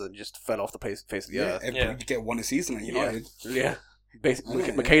stars and just fell off the face of the earth. You get one a season at United. Yeah. Basically,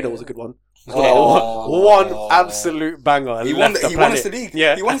 Makeda was a good one. One absolute banger. He won us the league.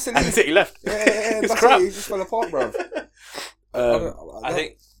 Yeah. He won us the league. And City left. Yeah. It's crap. He just fell apart, bro. I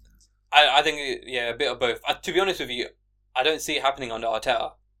think, a bit of both. To be honest with you, I don't see it happening under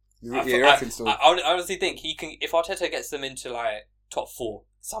Arteta. I honestly think he can. If Arteta gets them into like top 4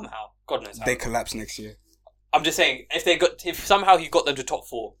 somehow, God knows how they collapse next year. I'm just saying, if somehow he got them to top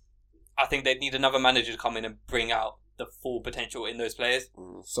 4, I think they'd need another manager to come in and bring out the full potential in those players.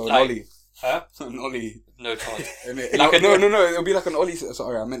 So like, Ollie, huh? An Ollie, no chance. No. It'll be like an Ollie.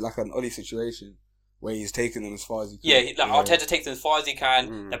 Sorry, I meant like an Ollie situation where he's taking them as far as he can. Yeah, Arteta takes them as far as he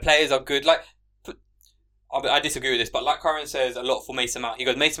can. The players are good. Like, I disagree with this, but like Curran says a lot for Mason Mount. He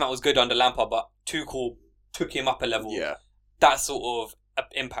goes, Mason Mount was good under Lampard, but Tuchel took him up a level. Yeah. That sort of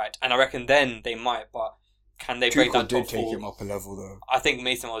impact. And I reckon then they might, but can they break that top 4? Tuchel did take him up a level, though. I think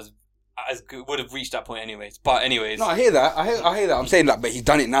Mason was as good, would have reached that point anyways. But anyways. No, I hear that. I hear that. I'm saying, like, but he's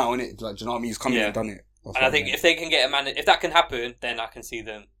done it now, innit? Like, do you know what I mean? He's come in and done it. And I think if they can get if that can happen, then I can see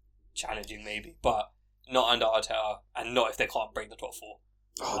them challenging maybe. But not under Arteta, and not if they can't break the top 4.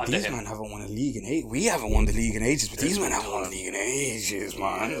 Oh, these men haven't won a league in 8. We haven't won the league in ages, but these men haven't won the league in ages,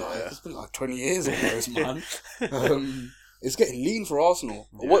 man. It's been like 20 years almost, man. It's getting lean for Arsenal.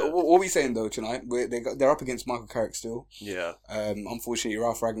 Yeah. What are we saying though tonight? They're up against Michael Carrick still. Yeah. Unfortunately,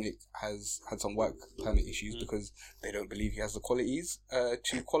 Ralph Rangnick has had some work permit issues because they don't believe he has the qualities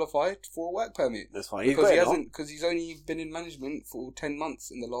to qualify for a work permit. That's fine. Because he's only been in management for 10 months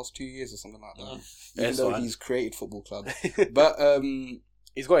in the last 2 years or something like that. Even though he's created football clubs, but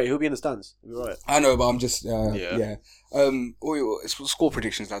he's got it. He'll be in the stands. He'll be right. I know, but I'm just yeah. Score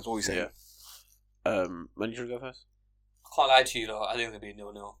predictions. That's what we say. Yeah. When you go first? Can't lie to you though, I think it's going to be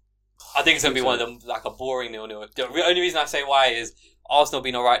 0-0. I think it's going to be one of them, like a boring 0-0. The only reason I say why is Arsenal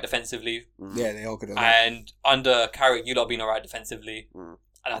being alright defensively. Yeah, they are good at that. And under Carrick, you lot being alright defensively. And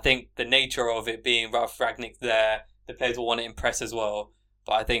I think the nature of it being Ralph Rangnick there, the players will want to impress as well.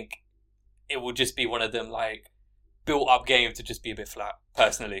 But I think it will just be one of them, like, built up games to just be a bit flat,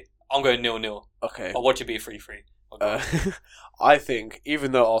 personally. I'm going 0-0. Okay. I'll watch it be 3-3. I think,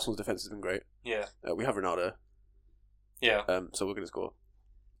 even though Arsenal's defence has been great, we have Ronaldo. Yeah. So we're going to score.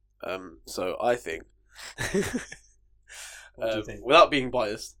 So I think, without being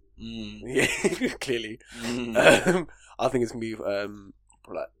biased, clearly, I think it's going to be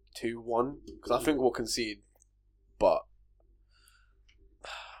like 2-1 because I think we'll concede, but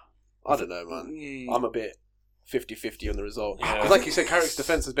I don't know, man. I'm a bit 50-50 on the result. Yeah. Like you said, Carrick's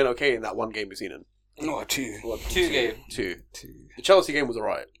defence has been okay in that one game we've seen him. No, 2. 2 games. 2. The Chelsea game was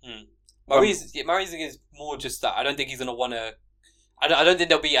alright. Maurice is more just that. I don't think he's going to want to... I don't think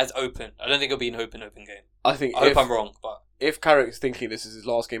they'll be as open. I don't think it'll be an open game. I hope I'm wrong, but... If Carrick's thinking this is his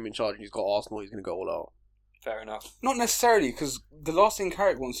last game in charge and he's got Arsenal, he's going to go all out. Fair enough. Not necessarily, because the last thing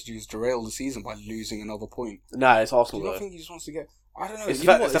Carrick wants to do is derail the season by losing another point. Nah, it's Arsenal, though. I think he just wants to get... I don't know. It's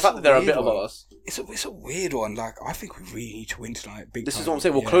the fact that they're a bit above us. It's a weird one. Like, I think we really need to win tonight. This is what I'm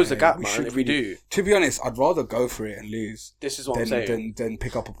saying. We'll close the gap, man, if we do. To be honest, I'd rather go for it and lose. This is what I'm saying. Than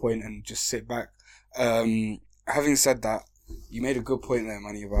pick up a point and just sit back. Having said that, you made a good point there,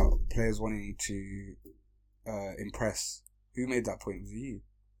 Manny, about players wanting to impress. Who made that point? Was it you?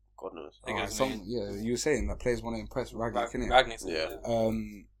 God knows. You were saying that players want to impress Ragnick, innit? Ragnick, yeah.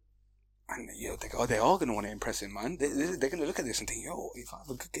 And they are going to want to impress him, man. They're going to look at this and think, yo, if I have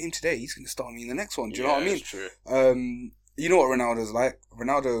a good game today, he's going to start me in the next one. Do you know what I mean? That's true. You know what Ronaldo's like?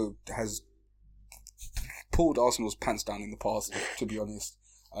 Ronaldo has pulled Arsenal's pants down in the past, to be honest.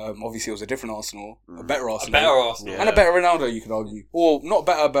 Obviously, it was a different Arsenal, a better Arsenal, and a better Ronaldo, you could argue. Or not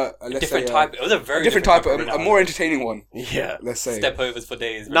better, but a different type. It was a very different type, a more entertaining one. Yeah, let's say step overs for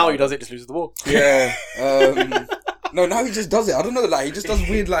days. Now he does it, just loses the ball. Yeah. No, now he just does it. I don't know, like he just does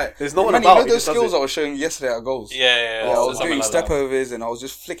weird, like. There's no one about. You know those skills I was showing you yesterday at goals. Yeah. I was doing step overs and I was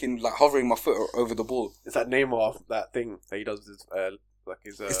just flicking, like hovering my foot over the ball. It's that Neymar, that thing that he does with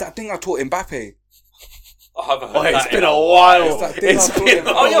his. It's that thing I taught Mbappe. It's been a while.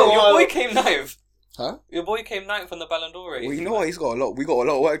 Your boy came ninth. Huh? Your boy came ninth on the Ballon d'Or race. Well, you know what? We got a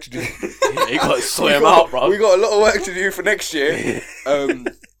lot of work to do. You got to sort him out, bro. We got a lot of work to do for next year.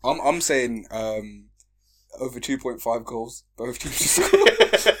 I'm saying over 2.5 goals. Both teams to score.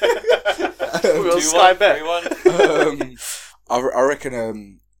 We'll Sky bet. I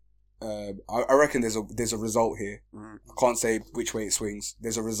reckon. I reckon there's a result here. I can't say which way it swings.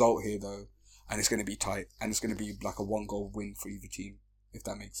 There's a result here though, and it's going to be tight, and it's going to be like a 1-goal win for either team, if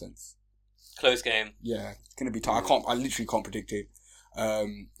that makes sense. Close game. Yeah, it's going to be tight. I literally can't predict it.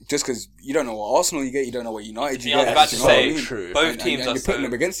 Just because you don't know what Arsenal you get, you don't know what United you get. I was about to say, true. Both teams and are you're putting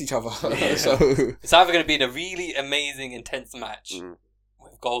them against each other. Yeah. So it's either going to be a really amazing, intense match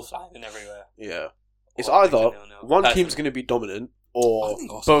with goals flying everywhere. Yeah, it's either one team's going to be dominant or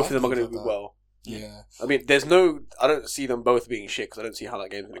both of them are going to do well. Yeah, I mean, I don't see them both being shit because I don't see how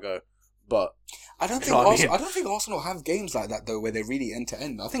that game's going to go. But I don't think Arsenal have games like that though, where they're really end to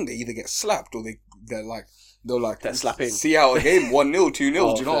end. I think they either get slapped or they're slapping. See out a game 1-0, 2-0. Do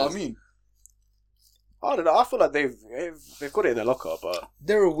you know what I mean? I don't know. I feel like they've got it in their locker, but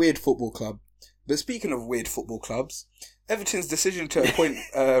they're a weird football club. But speaking of weird football clubs, Everton's decision to appoint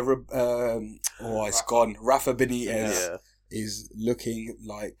Rafa Benitez is looking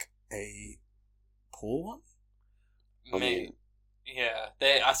like a poor one. I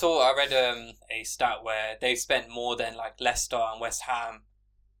read a stat where they've spent more than like Leicester and West Ham,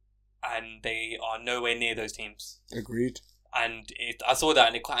 and they are nowhere near those teams. Agreed. And I saw that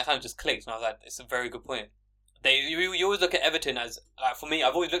and it kind of just clicked, and I was like, it's a very good point. You always look at Everton as, like, for me,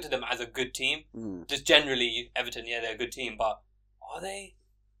 I've always looked at them as a good team. Just generally, Everton, they're a good team, but are they?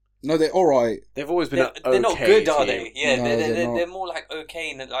 No, they're all right. They've always been they're not good, are they? Yeah, no, they're more like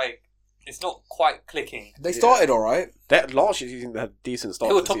okay, and like it's not quite clicking. They started all right. Last year they had a decent start.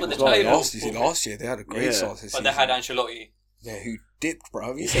 They were top of the table. Last year they had a great start. But they had Ancelotti. Yeah, who dipped,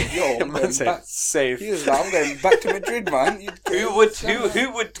 bro? He said, "Yo, I'm going back." Safe. He was like, "I'm going back to Madrid, man." Who would he's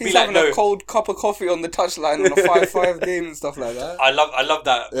be having a cold cup of coffee on the touchline on a 5-5 game and stuff like that? I love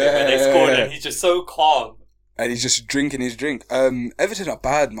that bit when they scored and he's just so calm. And he's just drinking his drink. Everton are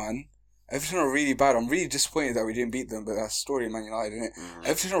bad, man. Everton are really bad. I'm really disappointed that we didn't beat them, but that's the story of Man United, isn't it?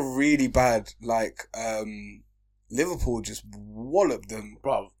 Everton are really bad. Like, Liverpool just walloped them.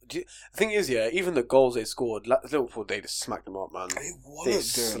 Bro, the thing is, even the goals they scored, Liverpool, they just smacked them up, man. They walloped them.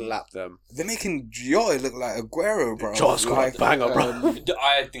 Slapped them. They're making Jota look like Aguero, bro. Jota's got a banger, bro.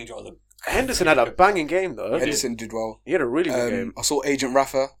 I think Jota. Henderson had a banging game, though. Henderson did well. He had a really good game. I saw Agent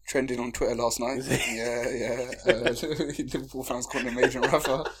Rafa trending on Twitter last night. Yeah. Liverpool fans calling him Agent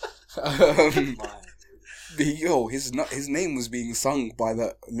Rafa. His name was being sung by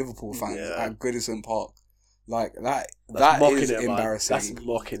the Liverpool fans at Goodison Park. Like that is embarrassing. That's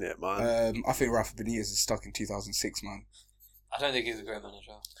mocking it, man. I think Rafa Benitez is stuck in 2006, man. I don't think he's a great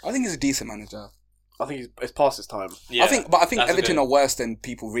manager. I think he's a decent manager. I think it's past his time. Yeah, I think Everton are worse than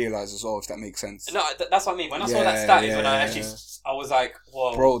people realise as well, if that makes sense. No, that's what I mean. When I saw that stat, when I was like,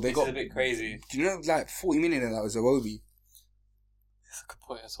 whoa, bro, this is a bit crazy. Do you know, like, 40 million of that was Iwobi? That's a good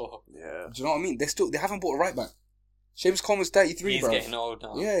point as well. Yeah. Do you know what I mean? They haven't bought a right back. James Coleman's 33, bro. He's getting old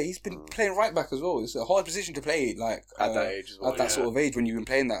now. Yeah, he's been playing right back as well. It's a hard position to play, like, at that age as well. At that sort of age when you've been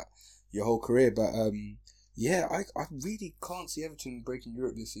playing that your whole career. But, I really can't see Everton breaking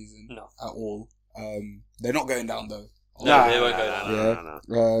Europe this season. No. At all. They're not going down though. No, they won't go down.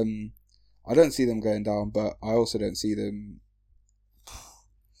 No. I don't see them going down, but I also don't see them. I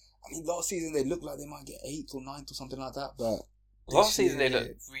mean, last season they looked like they might get 8th or 9th or something like that, but last season they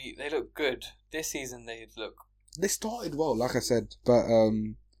look good. This season they look they started well, like I said, but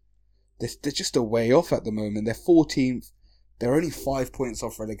they're just a way off at the moment. They're 14th. They're only 5 points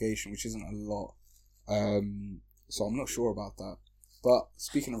off relegation, which isn't a lot. So I'm not sure about that. But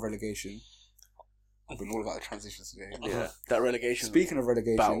speaking of relegation, I've been all about the transitions today. Yeah, that relegation. Speaking of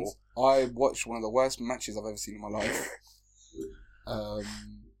relegations, I watched one of the worst matches I've ever seen in my life.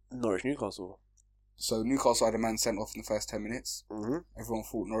 Norwich Newcastle. So Newcastle had a man sent off in the first 10 minutes. Mm-hmm. Everyone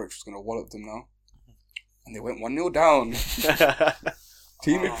thought Norwich was going to wallop them now. And they went 1-0 down.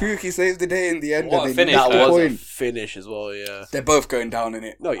 Team Pukki saved the day in the end. What and a finish. That was point. a finish as well, yeah. They're both going down,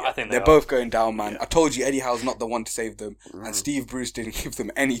 innit? No, yeah. I think They're they both going down, man. Yeah. I told you Eddie Howe's not the one to save them. And Steve Bruce didn't give them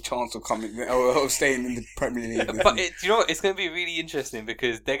any chance of coming or staying in the Premier League. But do you know what? It's going to be really interesting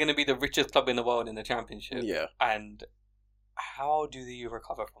because they're going to be the richest club in the world in the Championship. Yeah. And how do you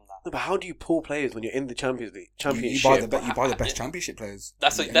recover from that? No, but how do you pull players when you're in the Championship? You buy the best Championship players.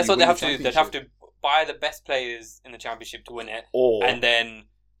 That's what they have to do. They have to buy the best players in the Championship to win it, and then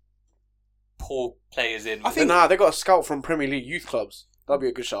pull players in. I think they got a scout from Premier League youth clubs. That'd be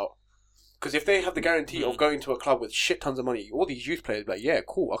a good shout. Because if they have the guarantee of going to a club with shit tons of money, all these youth players be like, yeah,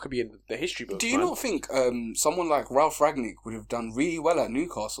 cool, I could be in the history book. Do you not think someone like Ralph Ragnick would have done really well at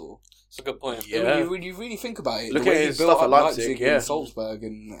Newcastle? That's a good point. Yeah. When you really think about it, Look the at way his he built stuff up at Leipzig, and Salzburg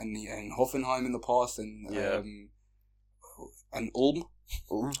and Hoffenheim in the past and Ulm.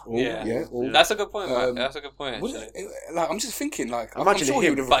 Ulm. That's a good point, man. That's a good point. I'm just thinking, I'm sure he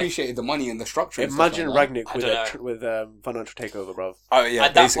would have appreciaed the money and the structure. Imagine Ragnick with financial takeover, bruv. Oh yeah,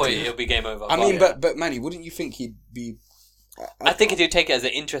 at that point it'll be game over. I mean, but Manny, wouldn't you think he'd be? I think he'd take it as an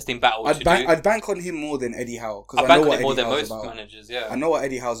interesting battle. I'd bank on him more than Eddie Howe because I know what more than most managers. Yeah, I know what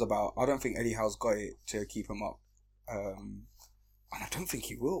Eddie Howe's about. I don't think Eddie Howe's got it to keep him up. And I don't think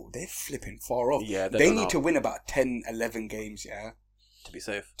he will. They're flipping far off. Yeah, they need to win about 10, 11 games, yeah?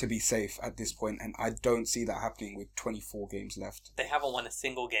 To be safe at this point, and I don't see that happening with 24 games left. They haven't won a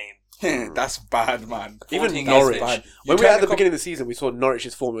single game. That's bad, man. Even Norwich. When we were at the beginning of the season, we saw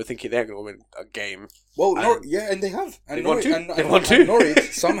Norwich's form. We were thinking they're going to win a game. Well, and they have. And they Norwich, won two. They won two.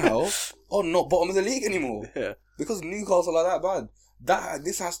 Norwich somehow are not bottom of the league anymore. Yeah. Because Newcastle are that bad.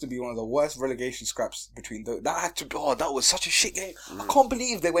 This has to be one of the worst relegation scraps between that was such a shit game. I can't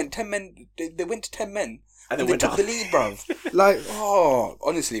believe they went 10 men. They went to 10 men. And they took the lead, bruv.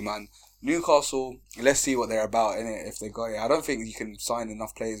 Honestly, man. Newcastle, let's see what they're about, innit, if they got it. I don't think you can sign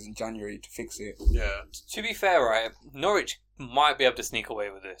enough players in January to fix it. Yeah. To be fair, right, Norwich might be able to sneak away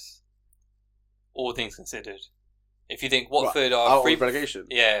with this. All things considered. If you think Watford are relegation.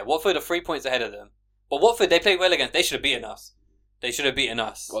 Yeah, Watford are 3 points ahead of them. But Watford, they played well against. They should have beaten us.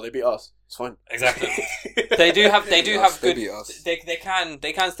 Well, they beat us. It's fine. Exactly. They do have good. Beat us. They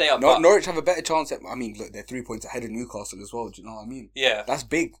can stay up. Norwich have a better chance. Look, they're 3 points ahead of Newcastle as well. Do you know what I mean? Yeah, that's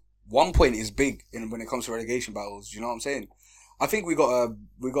big. 1 point is big when it comes to relegation battles. Do you know what I'm saying? I think we got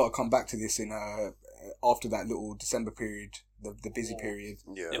to come back to this in after that little December period, the busy period.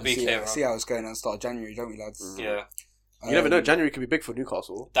 Yeah, it'll be clear. See how it's going and start January, don't we, lads? Yeah. You never know. January could be big for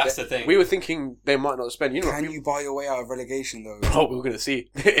Newcastle. That's the thing. We were thinking they might not spend. Can you buy your way out of relegation though? Bro, we're going to see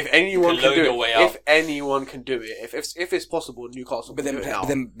if anyone can do it. If anyone can do it, if it's possible, Newcastle. But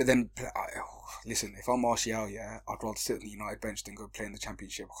then, listen. If I'm Martial, yeah, I'd rather sit on the United bench than go play in the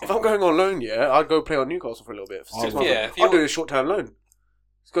Championship. If I'm going on loan, yeah, I'd go play on Newcastle for a little bit. For 6 months. Yeah, I'll do a short-term loan.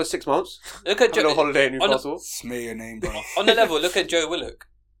 Let's go 6 months. Look at Joe. On holiday in Newcastle. Smear your name, bro. On the level, look at Joe Willock.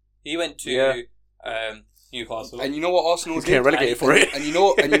 He went to Newcastle. And you know what Arsenal did? Getting relegated for it. And you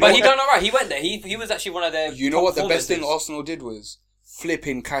know but he done alright. He went there. He was actually one of their. You know what the best thing Arsenal did was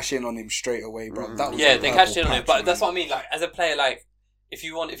flipping cash in on him straight away, bro. That was they cashed in on him. But that's what I mean. Like as a player, like if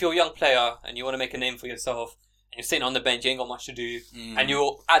you're a young player and you want to make a name for yourself, and you're sitting on the bench, you ain't got much to do, and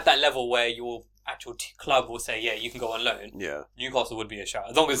you're at that level where your actual club will say, yeah, you can go on loan. Yeah, Newcastle would be a shout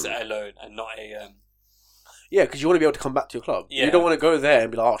as long as it's a loan and not a. Yeah, because you want to be able to come back to your club. Yeah. You don't want to go there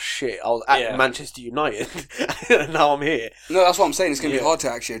and be like, oh shit, I was at Manchester United and now I'm here. No, that's what I'm saying. It's going to be hard to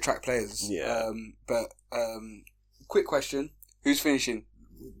actually attract players. Yeah. Quick question. Who's finishing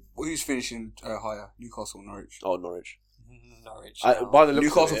higher? Newcastle or Norwich? Oh, Norwich. By the looks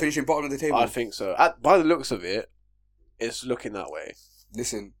Newcastle finishing bottom of the table? I think so. By the looks of it, it's looking that way.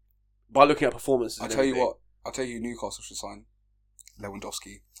 Listen. By looking at performances I'll tell you Newcastle should sign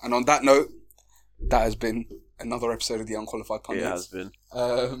Lewandowski. And on that note, that has been another episode of the Unqualified Pundits. It has been.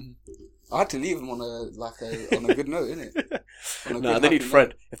 I had to leave them on a good note, innit? No, they need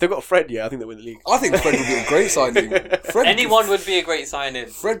Fred. If they've got Fred, I think they win the league. I think Fred would be a great signing. Anyone would be a great signing.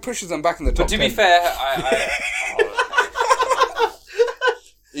 Fred pushes them back in the top 10. But to be fair,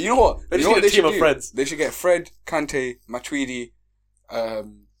 you know what? They need a team of Freds. They should get Fred, Kante, Matuidi,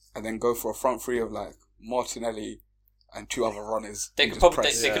 and then go for a front three of like Martinelli, and 2 other runners. They could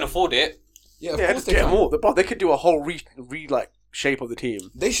probably they can afford it. Yeah, of course they get can. more. But they could do a whole shape of the team.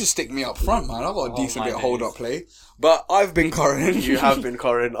 They should stick me up front, man. I've got a decent bit of hold up play. But I've been Corin. You have been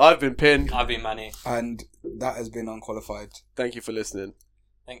Corin. I've been Pin. I've been Manny. And that has been Unqualified. Thank you for listening.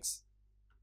 Thanks.